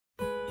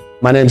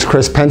My name is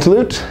Chris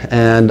Pentelut,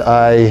 and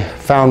I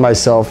found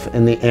myself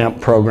in the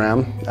AMP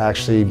program,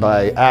 actually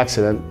by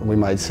accident, we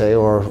might say,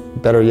 or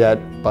better yet,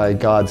 by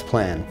God's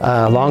plan.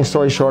 Long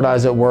story short, I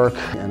was at work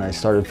and I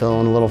started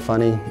feeling a little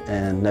funny,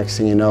 and next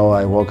thing you know,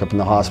 I woke up in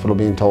the hospital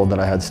being told that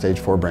I had stage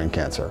 4 brain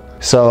cancer.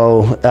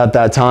 So at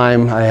that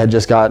time, I had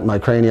just got my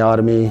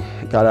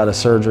craniotomy, got out of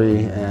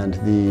surgery, and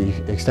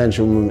the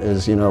extension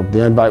is,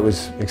 the invite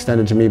was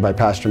extended to me by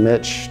Pastor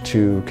Mitch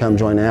to come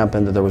join AMP,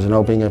 and that there was an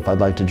opening if I'd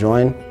like to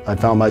join. I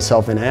found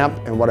myself in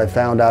AMP, and what I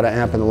found out of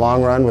AMP in the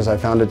long run was I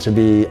found it to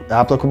be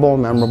applicable,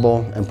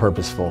 memorable, and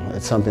purposeful.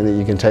 It's something that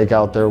you can take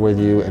out there with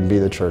you and be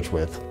the church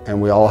with.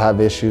 And we all have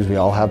issues, we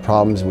all have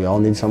problems, we all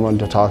need someone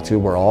to talk to,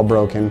 we're all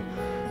broken,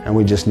 and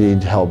we just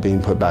need help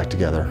being put back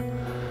together.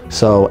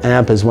 So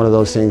AMP is one of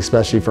those things,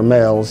 especially for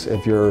males,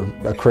 if you're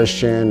a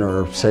Christian,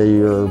 or say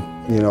you're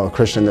a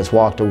Christian that's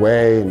walked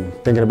away and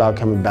thinking about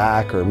coming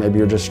back, or maybe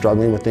you're just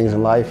struggling with things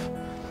in life,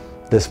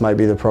 this might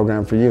be the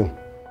program for you.